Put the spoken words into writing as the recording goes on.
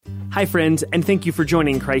Hi, friends, and thank you for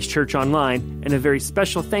joining Christ Church Online, and a very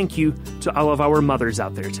special thank you to all of our mothers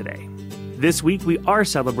out there today. This week, we are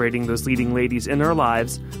celebrating those leading ladies in our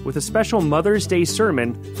lives with a special Mother's Day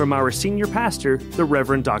sermon from our senior pastor, the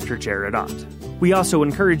Reverend Dr. Jared Ott. We also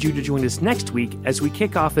encourage you to join us next week as we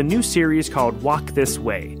kick off a new series called Walk This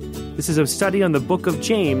Way. This is a study on the book of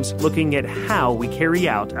James, looking at how we carry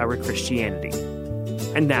out our Christianity.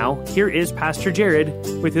 And now, here is Pastor Jared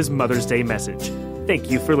with his Mother's Day message.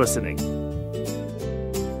 Thank you for listening.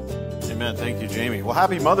 Amen. Thank you, Jamie. Well,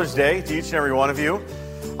 happy Mother's Day to each and every one of you.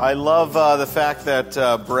 I love the fact that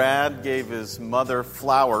Brad gave his mother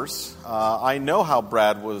flowers. I know how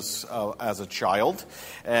Brad was as a child,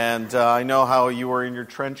 and I know how you were in your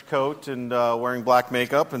trench coat and wearing black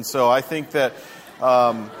makeup, and so I think that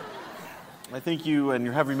you and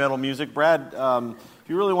your heavy metal music, Brad, if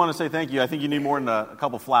you really want to say thank you, I think you need more than a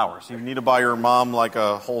couple flowers. You need to buy your mom like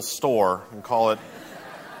a whole store and call it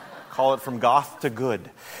from goth to good.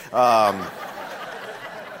 But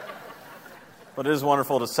it is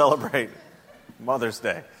wonderful to celebrate Mother's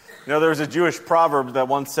Day. You know, there was a Jewish proverb that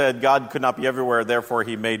once said, God could not be everywhere, therefore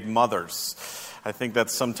he made mothers. I think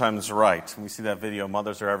that's sometimes right. When we see that video,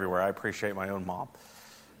 mothers are everywhere. I appreciate my own mom.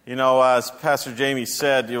 You know, as Pastor Jamie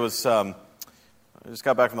said, it was... I just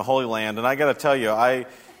got back from the Holy Land, and I got to tell you, I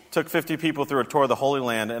took 50 people through a tour of the Holy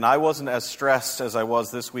Land, and I wasn't as stressed as I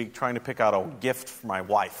was this week trying to pick out a gift for my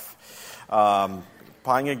wife.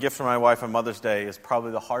 Buying a gift for my wife on Mother's Day is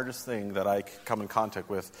probably the hardest thing that I come in contact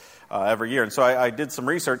with every year. And so I did some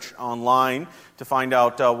research online to find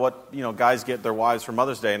out what guys get their wives for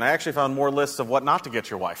Mother's Day, and I actually found more lists of what not to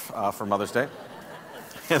get your wife for Mother's Day.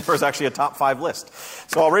 And there was actually a top 5 list.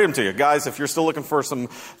 So I'll read them to you. Guys, if you're still looking for some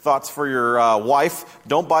thoughts for your wife,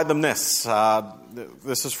 don't buy them this.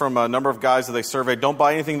 This is from a number of guys that they surveyed. Don't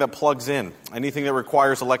buy anything that plugs in. Anything that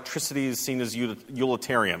requires electricity is seen as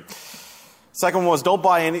utilitarian. Second one was don't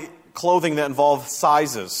buy any clothing that involves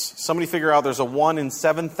sizes. Somebody figure out there's a 1 in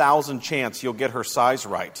 7,000 chance you'll get her size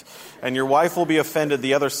right. And your wife will be offended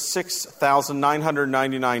the other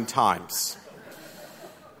 6,999 times.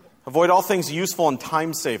 Avoid all things useful and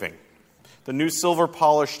time-saving. The new silver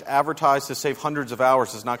polished advertised to save hundreds of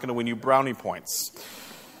hours is not going to win you brownie points.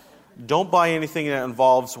 Don't buy anything that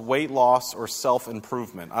involves weight loss or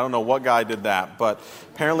self-improvement. I don't know what guy did that, but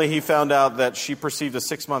apparently he found out that she perceived a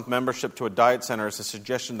 6-month membership to a diet center as a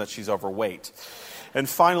suggestion that she's overweight. And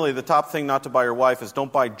finally, the top thing not to buy your wife is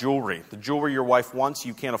don't buy jewelry. The jewelry your wife wants,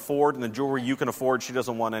 you can't afford, and the jewelry you can afford, she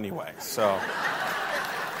doesn't want anyway. So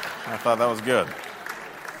I thought that was good.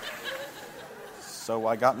 So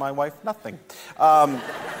I got my wife nothing. Happy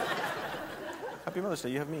Mother's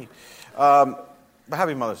Day. You have me.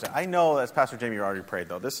 Happy Mother's Day. I know, as Pastor Jamie already prayed,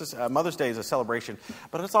 though, this is Mother's Day is a celebration,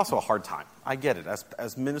 but it's also a hard time. I get it.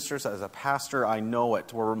 As ministers, as a pastor, I know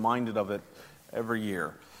it. We're reminded of it every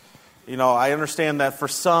year. You know, I understand that for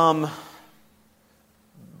some,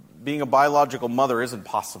 being a biological mother isn't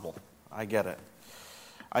possible. I get it.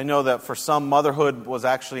 I know that for some, motherhood was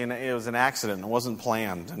actually an accident. It wasn't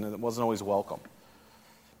planned, and it wasn't always welcome.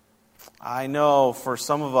 I know for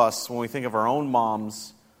some of us, when we think of our own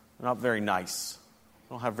moms, they're not very nice. We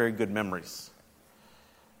don't have very good memories.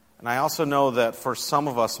 And I also know that for some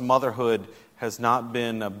of us, motherhood has not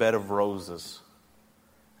been a bed of roses.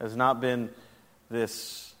 Has not been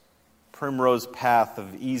this primrose path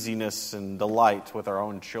of easiness and delight with our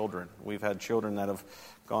own children. We've had children that have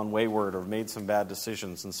gone wayward or made some bad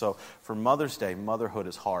decisions. And so for Mother's Day, motherhood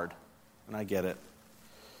is hard. And I get it.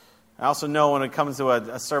 I also know when it comes to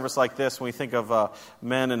a service like this, when we think of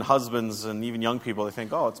men and husbands and even young people, they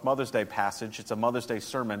think, oh, it's Mother's Day passage, it's a Mother's Day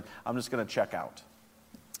sermon, I'm just going to check out.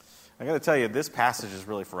 I got to tell you, this passage is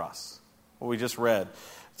really for us. What we just read,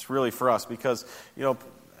 it's really for us because,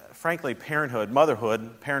 frankly, motherhood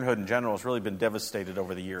in general has really been devastated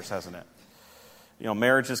over the years, hasn't it?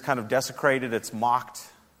 Marriage is kind of desecrated, it's mocked,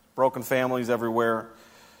 broken families everywhere.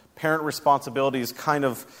 Parent responsibility is kind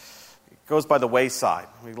of goes by the wayside.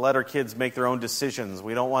 We let our kids make their own decisions.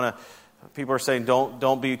 We don't want to, people are saying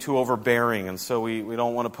don't be too overbearing, and so we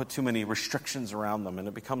don't want to put too many restrictions around them, and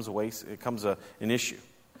it becomes an issue.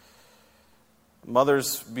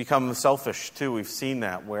 Mothers become selfish too. We've seen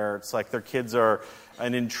that, where it's like their kids are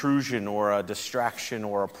an intrusion or a distraction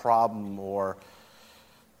or a problem or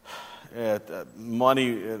a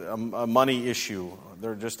money issue.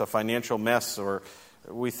 They're just a financial mess, or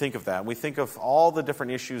we think of that. We think of all the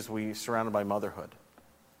different issues we surrounded by motherhood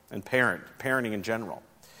and parenting in general.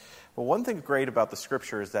 But one thing great about the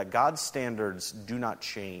Scripture is that God's standards do not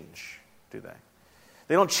change, do they?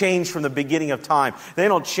 They don't change from the beginning of time. They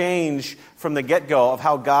don't change from the get-go of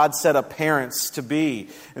how God set up parents to be.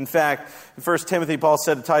 In fact, in 1 Timothy, Paul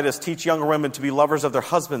said to Titus, teach younger women to be lovers of their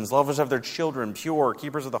husbands, lovers of their children, pure,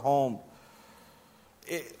 keepers of the home.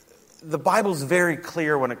 The Bible's very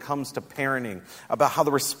clear when it comes to parenting about how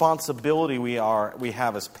the responsibility we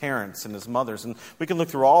have as parents and as mothers. And we can look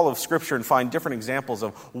through all of Scripture and find different examples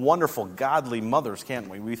of wonderful, godly mothers, can't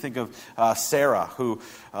we? We think of Sarah, who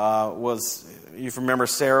you remember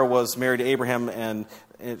Sarah was married to Abraham and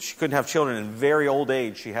she couldn't have children. In very old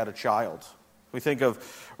age, she had a child. We think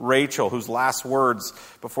of Rachel, whose last words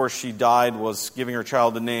before she died was giving her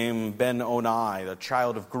child the name Ben-Oni, the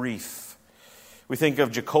child of grief. We think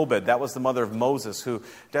of Jochebed, that was the mother of Moses, who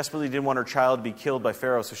desperately didn't want her child to be killed by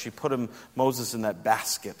Pharaoh, so she put Moses in that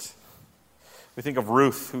basket. We think of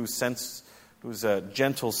Ruth, who's a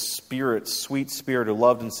gentle spirit, sweet spirit, who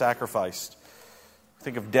loved and sacrificed. We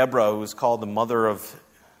think of Deborah, who was called the mother of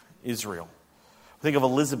Israel. We think of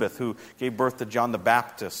Elizabeth, who gave birth to John the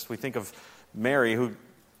Baptist. We think of Mary, who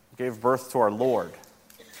gave birth to our Lord.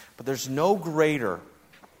 But there's no greater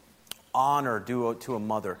honor due to a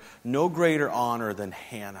mother. No greater honor than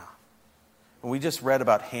Hannah. When we just read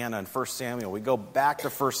about Hannah in 1 Samuel, we go back to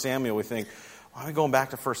 1 Samuel, we think, why are we going back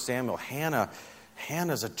to 1 Samuel?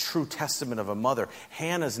 Hannah's a true testament of a mother.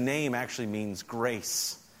 Hannah's name actually means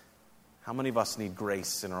grace. How many of us need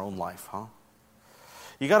grace in our own life, huh?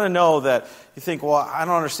 You got to know that you think, well, I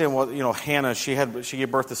don't understand what, Hannah, she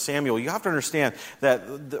gave birth to Samuel. You have to understand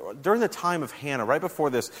that during the time of Hannah, right before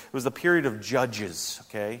this, it was the period of judges,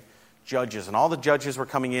 okay? Judges, and all the judges were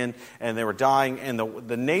coming in and they were dying, and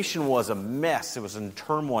the nation was a mess. It was in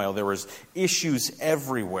turmoil. There was issues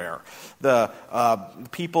everywhere. The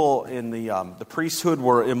people in the priesthood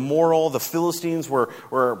were immoral. The Philistines were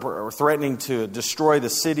threatening to destroy the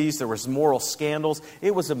cities. There was moral scandals.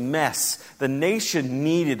 It was a mess. The nation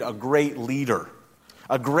needed a great leader,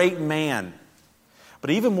 a great man. But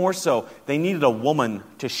even more so, they needed a woman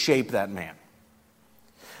to shape that man.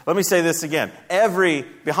 Let me say this again.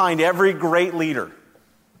 Behind every great leader,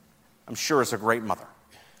 I'm sure is a great mother.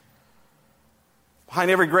 Behind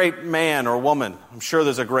every great man or woman, I'm sure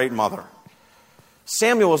there's a great mother.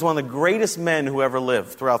 Samuel was one of the greatest men who ever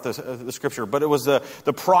lived throughout the Scripture, but it was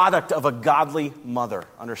the product of a godly mother.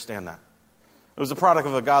 Understand that. It was the product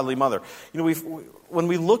of a godly mother. When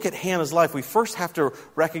we look at Hannah's life, we first have to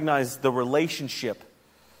recognize the relationship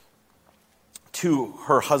to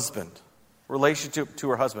her husband. Relationship to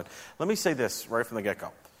her husband. Let me say this right from the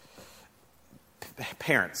get-go.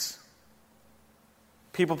 Parents,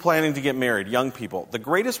 people planning to get married, young people, the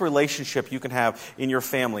greatest relationship you can have in your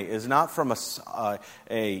family is not from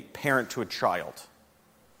a parent to a child.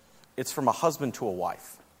 It's from a husband to a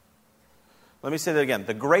wife. Let me say that again.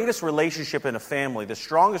 The greatest relationship in a family, the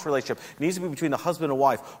strongest relationship, needs to be between the husband and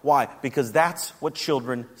wife. Why? Because that's what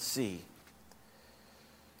children see.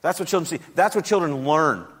 That's what children see. That's what children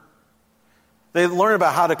learn. They learn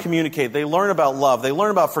about how to communicate. They learn about love. They learn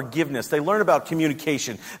about forgiveness. They learn about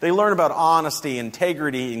communication. They learn about honesty,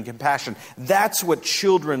 integrity, and compassion. That's what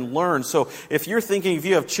children learn. So if you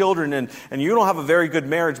have children and you don't have a very good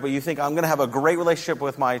marriage, but you think, I'm going to have a great relationship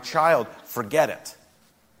with my child, forget it.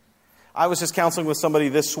 I was just counseling with somebody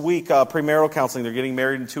this week, premarital counseling. They're getting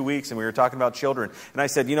married in 2 weeks, and we were talking about children. And I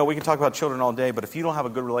said, we can talk about children all day, but if you don't have a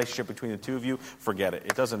good relationship between the two of you, forget it.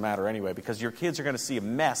 It doesn't matter anyway, because your kids are going to see a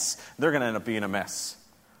mess. They're going to end up being a mess.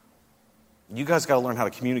 You guys got to learn how to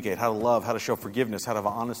communicate, how to love, how to show forgiveness, how to have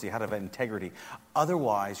honesty, how to have integrity.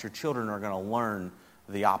 Otherwise, your children are going to learn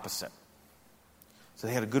the opposite. So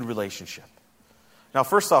they had a good relationship. Now,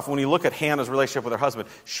 first off, when you look at Hannah's relationship with her husband,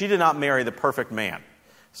 she did not marry the perfect man.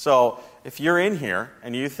 So if you're in here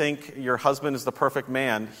and you think your husband is the perfect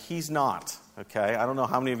man, he's not. Okay? I don't know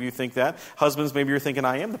how many of you think that. Husbands, maybe you're thinking,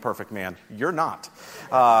 I am the perfect man. You're not.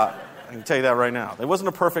 I can tell you that right now. He wasn't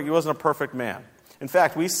a perfect man. In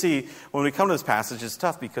fact, we see, when we come to this passage, it's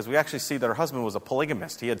tough because we actually see that her husband was a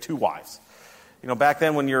polygamist. He had 2 wives. Back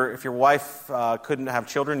then if your wife couldn't have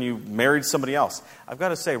children, you married somebody else. I've got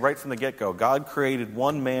to say, right from the get-go, God created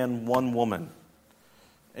one man, one woman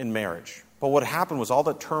in marriage. But what happened was all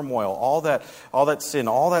that turmoil, all that sin,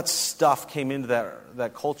 all that stuff came into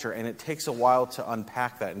that culture, and it takes a while to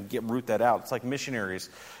unpack that and root that out. It's like missionaries.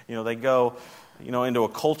 They go, into a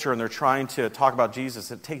culture and they're trying to talk about Jesus.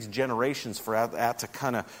 It takes generations for that to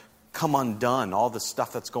kind of come undone, all the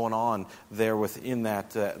stuff that's going on there within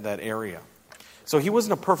that area. So he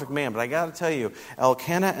wasn't a perfect man, but I got to tell you,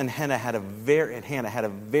 Elkanah and Hannah had a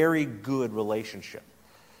very good relationship,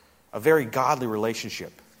 a very godly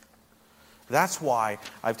relationship. That's why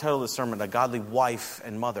I've titled this sermon, A Godly Wife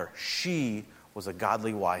and Mother. She was a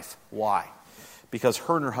godly wife. Why? because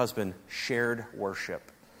her and her husband shared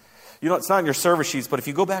worship. You know, it's not in your service sheets, but if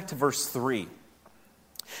you go back to verse 3,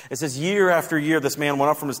 it says, year after year, this man went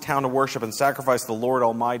up from his town to worship and sacrifice the Lord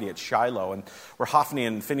Almighty at Shiloh, and where Hophni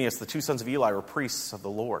and Phinehas, the two sons of Eli, were priests of the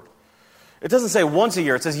Lord. It doesn't say once a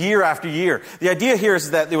year, it says year after year. The idea here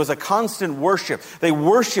is that there was a constant worship. They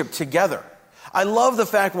worshiped together. I love the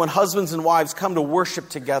fact when husbands and wives come to worship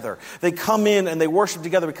together. They come in and they worship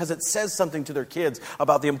together because it says something to their kids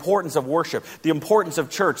about the importance of worship, the importance of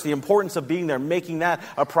church, the importance of being there, making that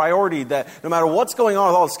a priority, that no matter what's going on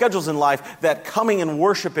with all the schedules in life, that coming and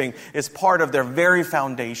worshiping is part of their very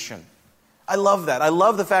foundation. I love that. I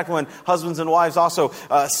love the fact when husbands and wives also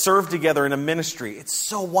serve together in a ministry. It's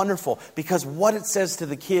so wonderful because what it says to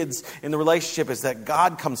the kids in the relationship is that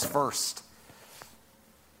God comes first.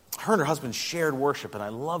 Her and her husband shared worship, and I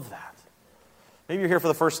love that. Maybe you're here for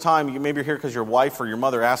the first time. Maybe you're here because your wife or your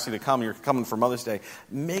mother asked you to come. You're coming for Mother's Day.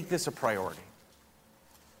 Make this a priority.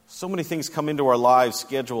 So many things come into our lives,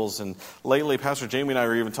 schedules, and lately Pastor Jamie and I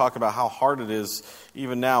are even talking about how hard it is,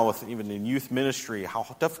 even now, with even in youth ministry,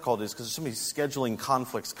 how difficult it is because there's so many scheduling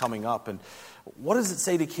conflicts coming up. And what does it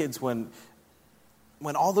say to kids when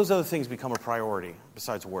all those other things become a priority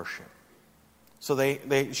besides worship? So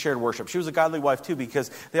they shared worship. She was a godly wife too because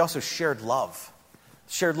they also shared love.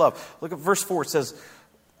 Shared love. Look at verse 4. It says,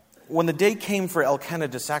 when the day came for Elkanah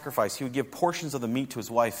to sacrifice, he would give portions of the meat to his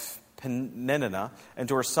wife Peninnah and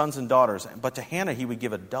to her sons and daughters. But to Hannah he would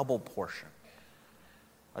give a double portion.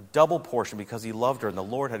 A double portion because he loved her and the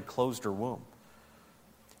Lord had closed her womb.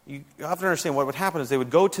 You have to understand what would happen is they would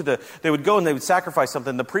go and they would sacrifice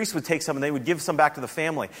something. The priest would take some and they would give some back to the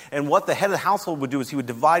family. And what the head of the household would do is he would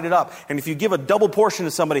divide it up. And if you give a double portion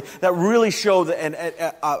to somebody, that really showed an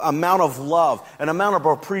amount of love, an amount of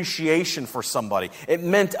appreciation for somebody. It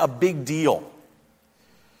meant a big deal.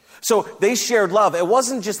 So they shared love. It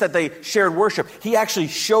wasn't just that they shared worship. He actually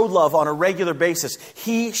showed love on a regular basis.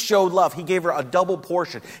 He showed love. He gave her a double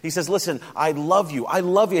portion. He says, listen, I love you. I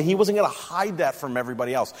love you. And he wasn't going to hide that from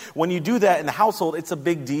everybody else. When you do that in the household, it's a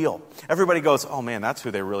big deal. Everybody goes, oh man, that's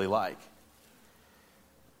who they really like.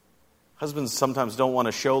 Husbands sometimes don't want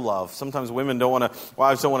to show love. Sometimes wives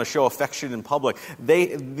don't want to show affection in public.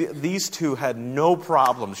 These two had no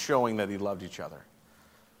problem showing that they loved each other.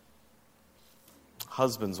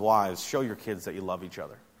 Husbands, wives, show your kids that you love each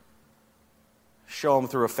other. Show them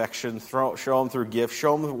through affection, show them through gifts,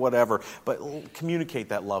 show them whatever, but communicate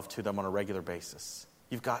that love to them on a regular basis.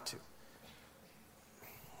 You've got to.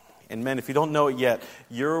 And men, if you don't know it yet,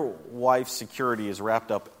 your wife's security is wrapped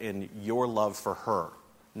up in your love for her.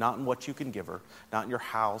 Not in what you can give her, not in your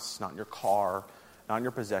house, not in your car, not in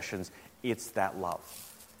your possessions. It's that love.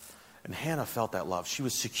 And Hannah felt that love. She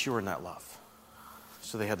was secure in that love.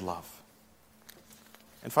 So they had love.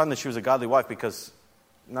 And finally, she was a godly wife because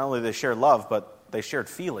not only did they share love, but they shared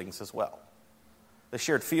feelings as well. They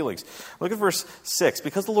shared feelings. Look at verse 6.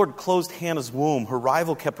 Because the Lord closed Hannah's womb, her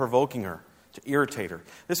rival kept provoking her to irritate her.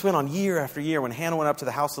 This went on year after year. When Hannah went up to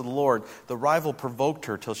the house of the Lord, the rival provoked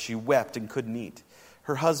her till she wept and couldn't eat.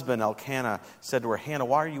 Her husband, Elkanah, said to her, Hannah,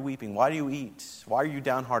 why are you weeping? Why do you eat? Why are you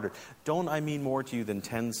downhearted? Don't I mean more to you than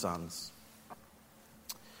 10 sons?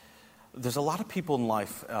 There's a lot of people in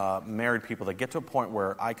life, married people, that get to a point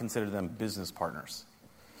where I consider them business partners.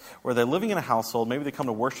 Where they're living in a household, maybe they come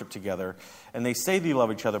to worship together, and they say they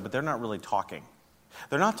love each other, but they're not really talking.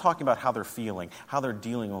 They're not talking about how they're feeling, how they're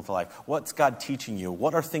dealing with life. What's God teaching you?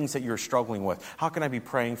 What are things that you're struggling with? How can I be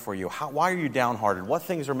praying for you? Why are you downhearted? What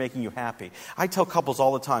things are making you happy? I tell couples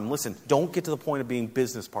all the time, listen, don't get to the point of being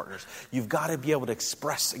business partners. You've got to be able to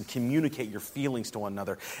express and communicate your feelings to one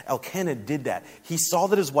another. Elkanah did that. He saw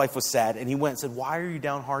that his wife was sad, and he went and said, why are you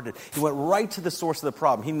downhearted? He went right to the source of the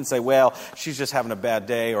problem. He didn't say, well, she's just having a bad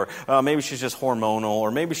day, or maybe she's just hormonal,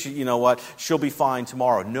 or maybe she'll be fine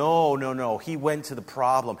tomorrow. No. He went to the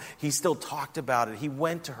problem. He still talked about it. He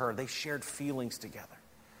went to her. They shared feelings together.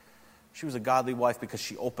 She was a godly wife because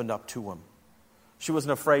she opened up to him. She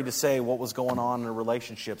wasn't afraid to say what was going on in a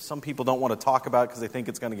relationship. Some people don't want to talk about it because they think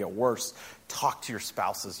it's going to get worse. Talk to your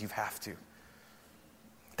spouses. You have to.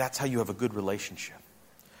 That's how you have a good relationship.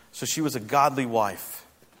 So she was a godly wife.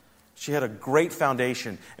 She had a great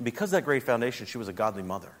foundation. And because of that great foundation, she was a godly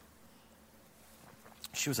mother.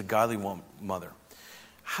 She was a godly mother.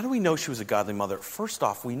 How do we know she was a godly mother? First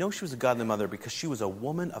off, we know she was a godly mother because she was a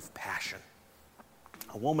woman of passion.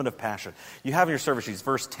 A woman of passion. You have in your service sheets,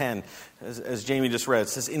 verse 10, as Jamie just read, it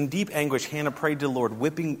says, in deep anguish, Hannah prayed to the Lord,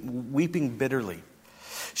 weeping bitterly.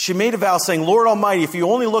 She made a vow saying, Lord Almighty, if you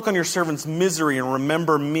only look on your servant's misery and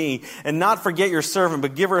remember me, and not forget your servant,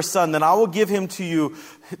 but give her a son, then I will give him to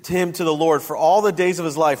the Lord for all the days of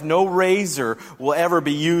his life. No razor will ever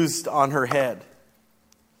be used on her head.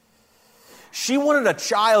 She wanted a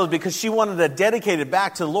child because she wanted to dedicate it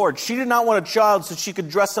back to the Lord. She did not want a child so she could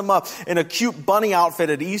dress him up in a cute bunny outfit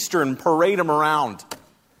at Easter and parade him around.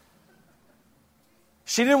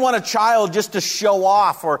 She didn't want a child just to show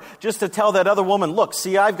off or just to tell that other woman, look,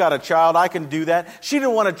 see, I've got a child, I can do that. She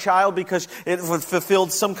didn't want a child because it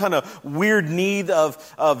fulfilled some kind of weird need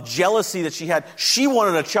of jealousy that she had. She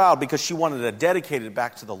wanted a child because she wanted to dedicate it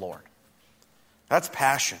back to the Lord. That's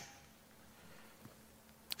passion.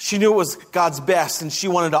 She knew it was God's best, and she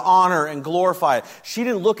wanted to honor and glorify it. She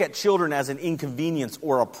didn't look at children as an inconvenience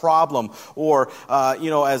or a problem or,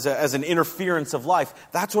 as an interference of life.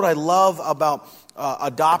 That's what I love about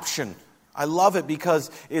adoption. I love it because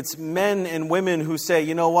it's men and women who say,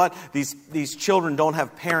 you know what, these children don't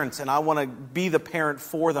have parents, and I want to be the parent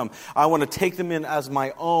for them. I want to take them in as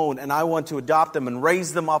my own, and I want to adopt them and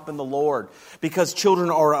raise them up in the Lord because children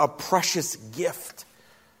are a precious gift.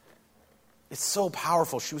 It's so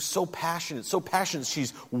powerful. She was so passionate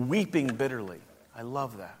she's weeping bitterly. I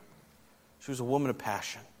love that. She was a woman of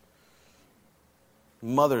passion.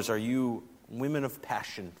 Mothers, are you women of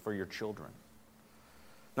passion for your children?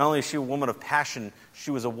 Not only is she a woman of passion,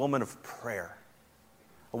 she was a woman of prayer.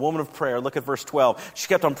 A woman of prayer. Look at verse 12. She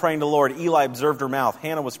kept on praying to the Lord. Eli observed her mouth.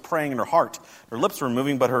 Hannah was praying in her heart. Her lips were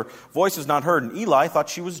moving, but her voice was not heard. And Eli thought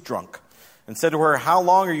she was drunk and said to her, how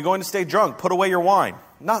long are you going to stay drunk? Put away your wine.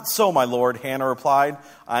 Not so, my lord, Hannah replied.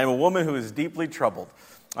 I am a woman who is deeply troubled.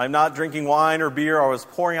 I am not drinking wine or beer. I was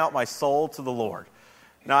pouring out my soul to the Lord.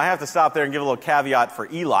 Now, I have to stop there and give a little caveat for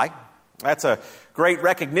Eli. That's a great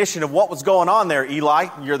recognition of what was going on there, Eli.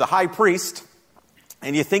 You're the high priest,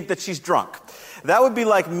 and you think that she's drunk. That would be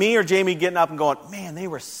like me or Jamie getting up and going, man, they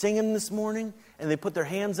were singing this morning, and they put their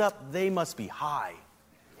hands up. They must be high.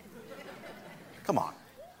 Come on.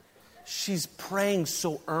 She's praying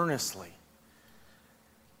so earnestly.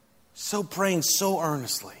 Praying so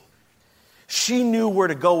earnestly. She knew where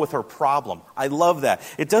to go with her problem. I love that.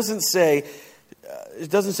 It doesn't say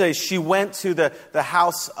she went to the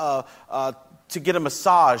house to get a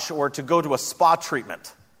massage or to go to a spa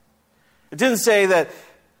treatment. It didn't say that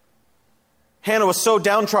Hannah was so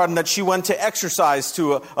downtrodden that she went to exercise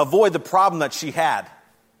to avoid the problem that she had.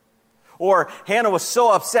 Or Hannah was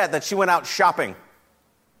so upset that she went out shopping.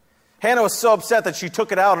 Hannah was so upset that she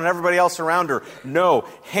took it out on everybody else around her. No,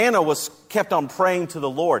 Hannah kept on praying to the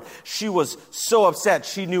Lord. She was so upset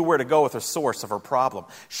she knew where to go with the source of her problem.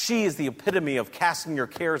 She is the epitome of casting your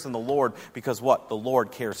cares on the Lord because what? The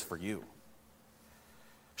Lord cares for you.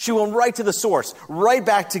 She went right to the source, right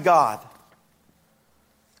back to God.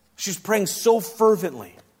 She's praying so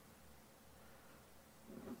fervently.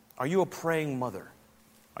 Are you a praying mother?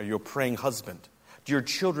 Are you a praying husband? Do your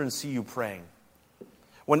children see you praying?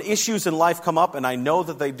 When issues in life come up, and I know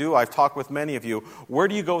that they do, I've talked with many of you, where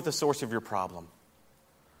do you go with the source of your problem?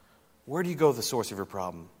 Where do you go with the source of your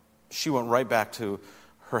problem? She went right back to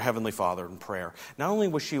her Heavenly Father in prayer. Not only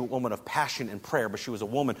was she a woman of passion and prayer, but she was a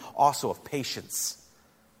woman also of patience.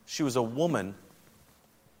 She was a woman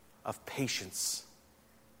of patience.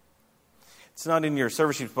 It's not in your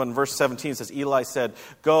service sheet, but in verse 17 it says, Eli said,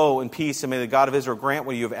 go in peace, and may the God of Israel grant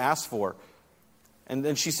what you have asked for. And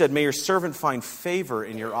then she said, may your servant find favor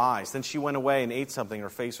in your eyes. Then she went away and ate something. Her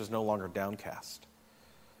face was no longer downcast.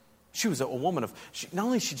 She was a woman of, not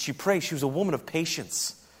only did she pray, she was a woman of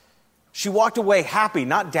patience. She walked away happy,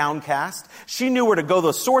 not downcast. She knew where to go,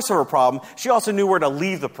 the source of her problem. She also knew where to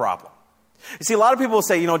leave the problem. You see, a lot of people will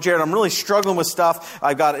say, Jared, I'm really struggling with stuff.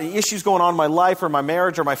 I've got issues going on in my life or my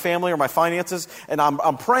marriage or my family or my finances, and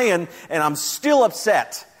I'm praying and I'm still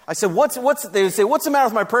upset. I said, they say, what's the matter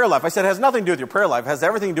with my prayer life? I said, it has nothing to do with your prayer life. It has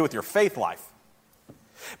everything to do with your faith life.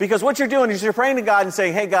 Because what you're doing is you're praying to God and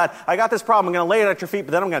saying, hey, God, I got this problem. I'm going to lay it at your feet,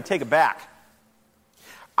 but then I'm going to take it back.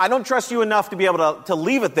 I don't trust you enough to be able to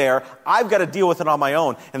leave it there. I've got to deal with it on my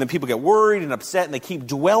own. And then people get worried and upset, and they keep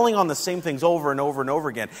dwelling on the same things over and over and over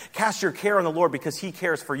again. Cast your care on the Lord because He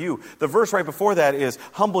cares for you. The verse right before that is,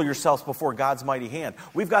 humble yourselves before God's mighty hand.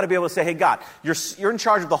 We've got to be able to say, hey, God, you're in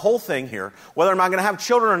charge of the whole thing here. Whether I'm not going to have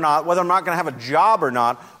children or not, whether I'm not going to have a job or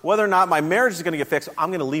not, whether or not my marriage is going to get fixed, I'm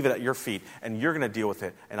going to leave it at your feet, and you're going to deal with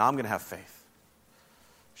it, and I'm going to have faith.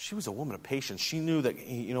 She was a woman of patience. She knew that,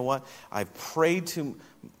 you know what, I've prayed to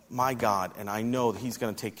my God, and I know that He's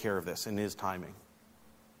going to take care of this in His timing.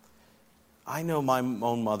 I know my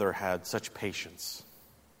own mother had such patience.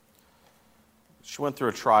 She went through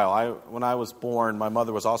a trial. When I was born, my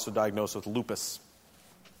mother was also diagnosed with lupus.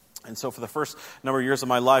 And so for the first number of years of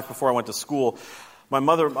my life before I went to school, my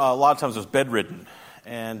mother a lot of times was bedridden.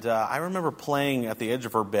 And I remember playing at the edge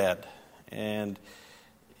of her bed. And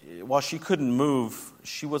while she couldn't move,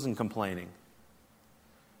 she wasn't complaining.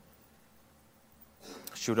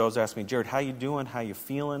 She would always ask me, Jared, how you doing? How you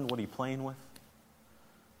feeling? What are you playing with?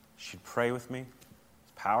 She'd pray with me.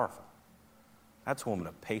 It's powerful. That's a woman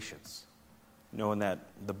of patience, knowing that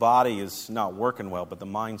the body is not working well, but the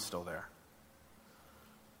mind's still there.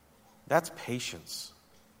 That's patience.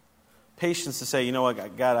 Patience to say, you know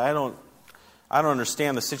what, God, I don't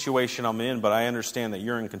understand the situation I'm in, but I understand that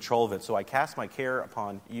you're in control of it. So I cast my care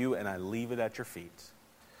upon you and I leave it at your feet.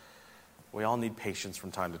 We all need patience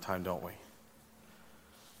from time to time, don't we?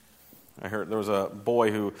 I heard there was a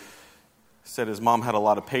boy who said his mom had a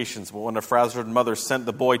lot of patience, but when a frazzled mother sent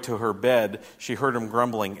the boy to her bed, she heard him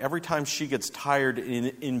grumbling, every time she gets tired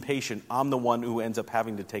and impatient, I'm the one who ends up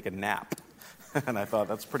having to take a nap. And I thought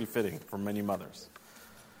that's pretty fitting for many mothers.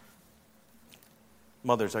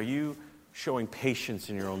 Mothers, are you showing patience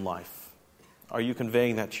in your own life? Are you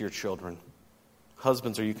conveying that to your children?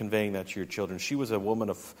 Husbands, are you conveying that to your children? She was a woman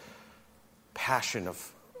of passion,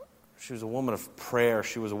 she was a woman of prayer.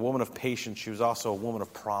 She was a woman of patience. She was also a woman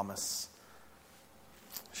of promise.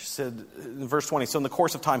 She said in verse 20, so in the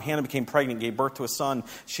course of time, Hannah became pregnant, gave birth to a son.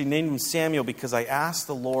 She named him Samuel because I asked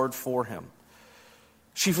the Lord for him.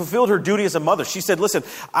 She fulfilled her duty as a mother. She said, listen,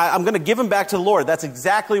 I'm going to give him back to the Lord. That's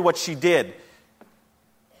exactly what she did.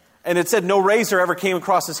 And it said no razor ever came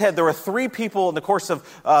across his head. There were 3 people in the course of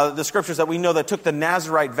the scriptures that we know that took the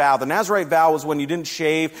Nazirite vow. The Nazirite vow was when you didn't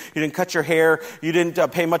shave, you didn't cut your hair, you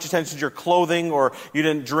didn't pay much attention to your clothing, or you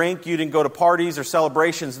didn't drink, you didn't go to parties or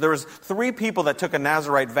celebrations. There was 3 people that took a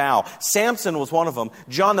Nazirite vow. Samson was one of them.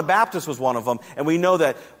 John the Baptist was one of them. And we know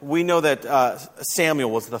that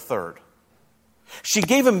Samuel was the third. She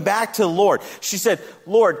gave him back to the Lord. She said,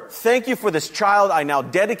 Lord, thank you for this child. I now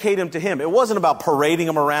dedicate him to him. It wasn't about parading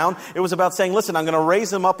him around. It was about saying, listen, I'm going to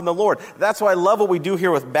raise him up in the Lord. That's why I love what we do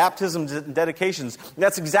here with baptisms and dedications.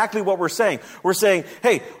 That's exactly what we're saying. We're saying,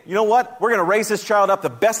 hey, you know what? We're going to raise this child up the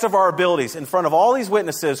best of our abilities. In front of all these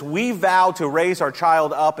witnesses, we vow to raise our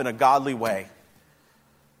child up in a godly way.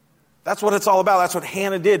 That's what it's all about. That's what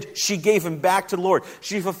Hannah did. She gave him back to the Lord.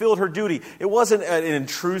 She fulfilled her duty. It wasn't an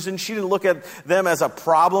intrusion. She didn't look at them as a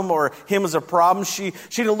problem or him as a problem. She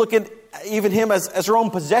didn't look at even him as her own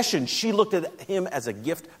possession. She looked at him as a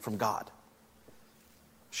gift from God.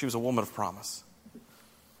 She was a woman of promise.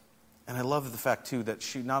 And I love the fact, too, that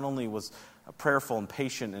she not only was prayerful and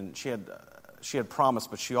patient and she had promise,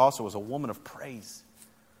 but she also was a woman of praise.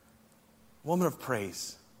 Woman of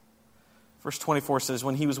praise. Verse 24 says,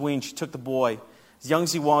 when he was weaned, she took the boy, as young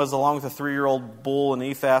as he was, along with a 3-year-old bull, an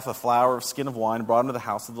ephah of flour, a skin of wine, and brought him to the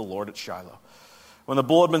house of the Lord at Shiloh. When the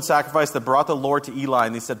bull had been sacrificed, they brought the Lord to Eli,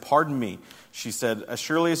 and they said, pardon me. She said, as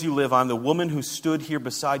surely as you live, I am the woman who stood here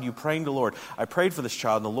beside you praying to the Lord. I prayed for this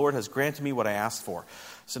child, and the Lord has granted me what I asked for.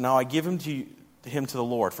 So now I give him to the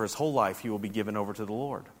Lord. For his whole life he will be given over to the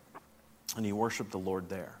Lord. And he worshiped the Lord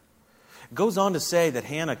there. It goes on to say that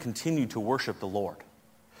Hannah continued to worship the Lord.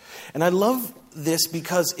 And I love this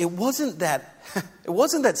because it wasn't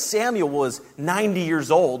that Samuel was 90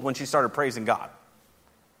 years old when she started praising God.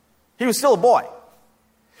 He was still a boy.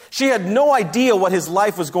 She had no idea what his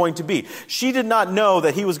life was going to be. She did not know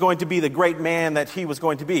that he was going to be the great man that he was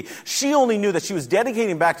going to be. She only knew that she was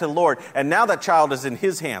dedicating back to the Lord, and now that child is in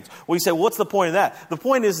his hands. Well, you say, what's the point of that? The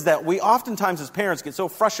point is that we oftentimes as parents get so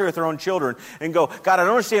frustrated with our own children and go, God, I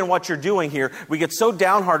don't understand what you're doing here. We get so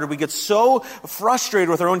downhearted, we get so frustrated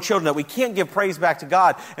with our own children that we can't give praise back to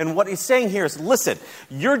God. And what he's saying here is, listen,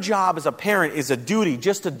 your job as a parent is a duty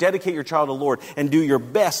just to dedicate your child to the Lord and do your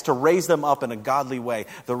best to raise them up in a godly way.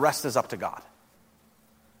 The rest is up to God.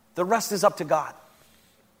 The rest is up to God.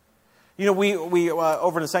 You know, we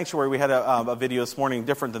over in the sanctuary, we had a video this morning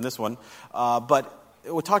different than this one. But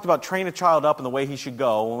we talked about train a child up in the way he should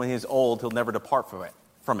go. When he's old, he'll never depart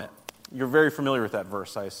from it. You're very familiar with that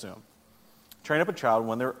verse, I assume. Train up a child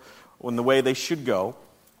when the way they should go.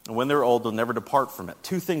 And when they're old, they'll never depart from it.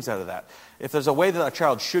 2 things out of that. If there's a way that a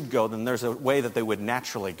child should go, then there's a way that they would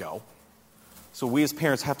naturally go. So we as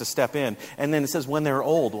parents have to step in. And then it says when they're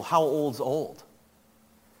old. Well, how old's old?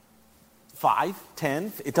 5,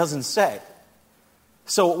 10? It doesn't say.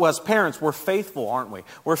 So as parents, we're faithful, aren't we?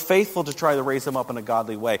 We're faithful to try to raise them up in a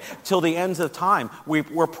godly way. Till the ends of time,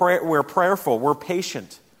 we're prayerful, we're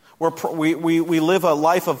patient. We live a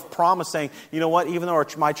life of promise saying, you know what, even though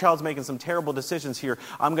my child's making some terrible decisions here,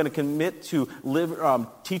 I'm going to commit to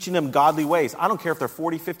teaching them godly ways. I don't care if they're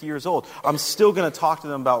 40, 50 years old. I'm still going to talk to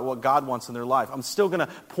them about what God wants in their life. I'm still going to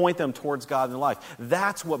point them towards God in their life.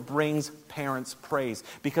 That's what brings parents praise,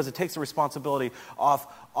 because it takes the responsibility off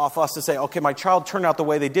us to say, okay, my child turned out the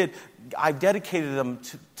way they did. I've dedicated them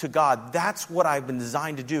to God. That's what I've been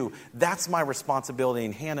designed to do. That's my responsibility,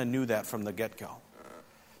 and Hannah knew that from the get-go.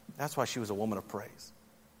 That's why she was a woman of praise.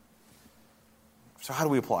 So how do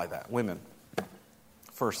we apply that? Women,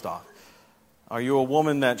 first off, are you a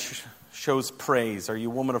woman that shows praise? Are you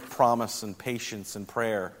a woman of promise and patience and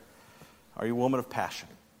prayer? Are you a woman of passion?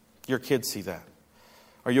 Your kids see that.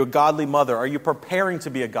 Are you a godly mother? Are you preparing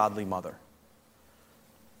to be a godly mother?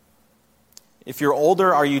 If you're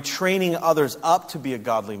older, are you training others up to be a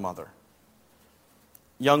godly mother?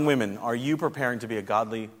 Young women, are you preparing to be a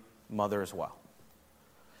godly mother as well?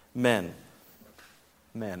 Men,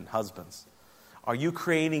 husbands, are you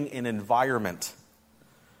creating an environment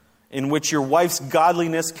in which your wife's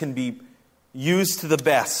godliness can be used to the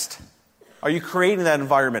best? Are you creating that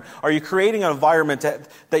environment? Are you creating an environment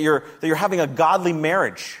that you're having a godly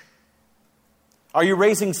marriage? Are you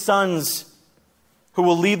raising sons who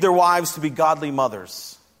will lead their wives to be godly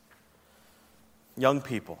mothers? Young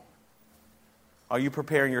people, are you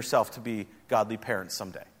preparing yourself to be godly parents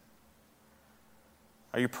someday?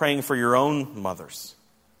 Are you praying for your own mothers?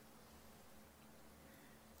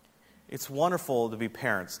 It's wonderful to be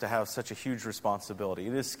parents, to have such a huge responsibility.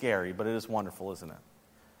 It is scary, but it is wonderful, isn't it?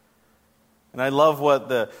 And I love what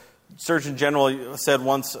the Surgeon General said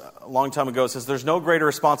once, a long time ago. It says, there's no greater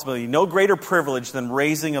responsibility, no greater privilege than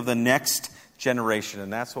raising of the next generation.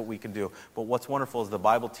 And that's what we can do. But what's wonderful is the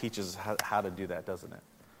Bible teaches how to do that, doesn't it?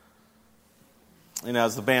 And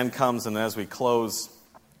as the band comes and as we close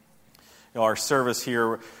our service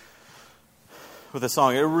here with a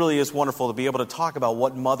song, it really is wonderful to be able to talk about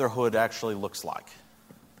what motherhood actually looks like.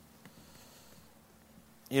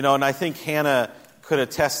 And I think Hannah could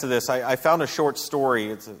attest to this. I found a short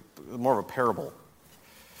story. It's more of a parable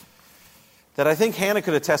that I think Hannah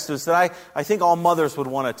could attest to, is that I think all mothers would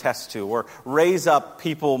want to attest to, or raise up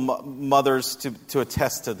people, mothers, to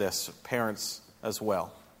attest to this, parents as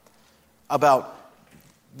well, about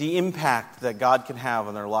the impact that God can have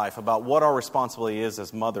on their life, about what our responsibility is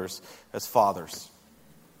as mothers, as fathers.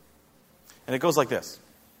 And it goes like this.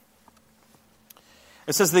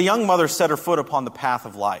 It says, the young mother set her foot upon the path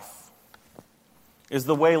of life. Is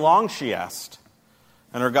the way long, she asked.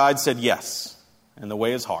 And her guide said, yes, and the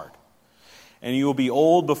way is hard. And you will be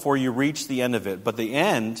old before you reach the end of it, but the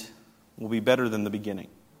end will be better than the beginning.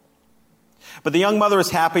 But the young mother was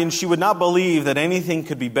happy, and she would not believe that anything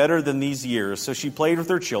could be better than these years. So she played with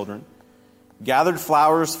her children, gathered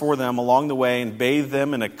flowers for them along the way, and bathed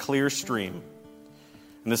them in a clear stream.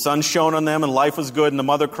 And the sun shone on them, and life was good, and the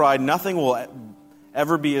mother cried, nothing will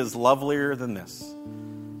ever be as lovelier than this.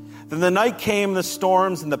 Then the night came, the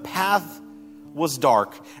storms, and the path was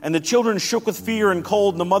dark. And the children shook with fear and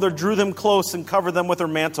cold, and the mother drew them close and covered them with her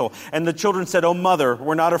mantle. And the children said, "O mother,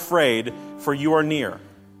 we're not afraid, for you are near,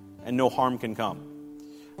 and no harm can come."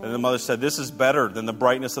 And the mother said, "This is better than the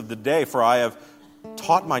brightness of the day, for I have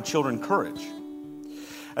taught my children courage."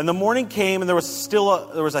 And the morning came, and there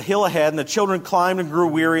was a hill ahead, and the children climbed and grew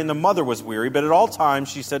weary, and the mother was weary. But at all times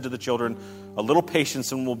she said to the children, "A little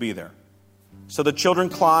patience, and we'll be there." So the children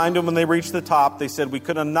climbed, and when they reached the top, they said, "We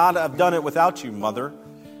could not have done it without you, mother."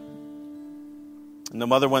 And the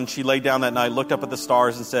mother, when she lay down that night, looked up at the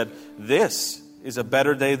stars and said, "This is a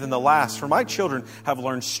better day than the last, for my children have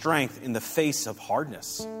learned strength in the face of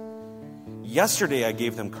hardness. Yesterday I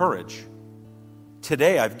gave them courage.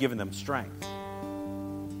 Today I've given them strength."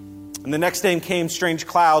 And the next day came strange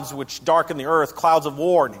clouds which darkened the earth, clouds of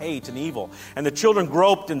war and hate and evil. And the children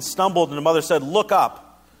groped and stumbled, and the mother said, "Look up.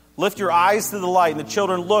 Lift your eyes to the light." And the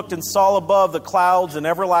children looked and saw above the clouds an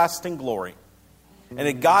everlasting glory. And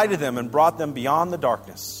it guided them and brought them beyond the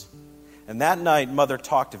darkness. And that night, mother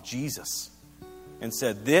talked of Jesus and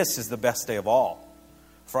said, "This is the best day of all,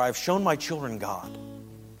 for I have shown my children God."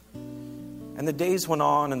 And the days went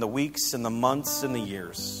on, and the weeks and the months and the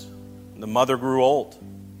years. And the mother grew old.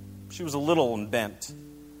 She was little and bent.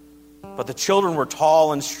 But the children were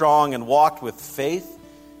tall and strong and walked with faith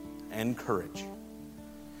and courage.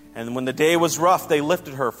 And when the day was rough, they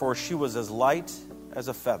lifted her, for she was as light as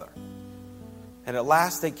a feather. And at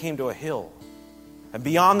last they came to a hill. And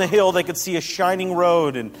beyond the hill they could see a shining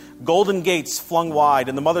road and golden gates flung wide.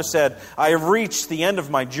 And the mother said, "I have reached the end of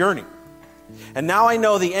my journey. And now I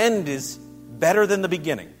know the end is better than the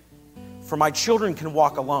beginning. For my children can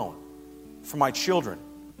walk alone. For my children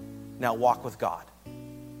now walk with God."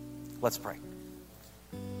 Let's pray.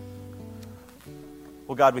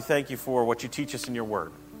 Well, God, we thank you for what you teach us in your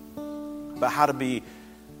word, about how to be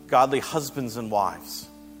godly husbands and wives,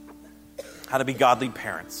 how to be godly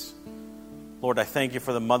parents. Lord, I thank you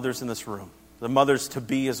for the mothers in this room, the mothers to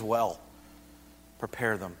be as well.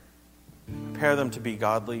 Prepare them. Prepare them to be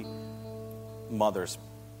godly mothers.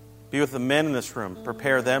 Be with the men in this room.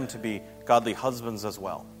 Prepare them to be godly husbands as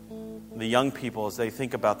well. The young people, as they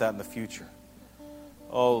think about that in the future.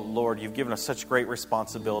 Oh, Lord, you've given us such great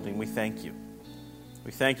responsibility, and we thank you.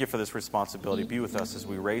 We thank you for this responsibility. Be with us as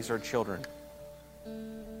we raise our children.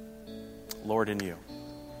 Lord, in you.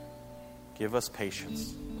 Give us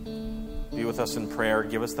patience. Be with us in prayer.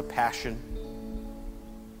 Give us the passion.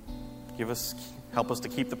 Help us to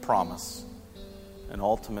keep the promise. And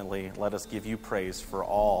ultimately, let us give you praise for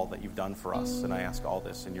all that you've done for us. And I ask all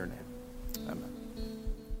this in your name. Amen.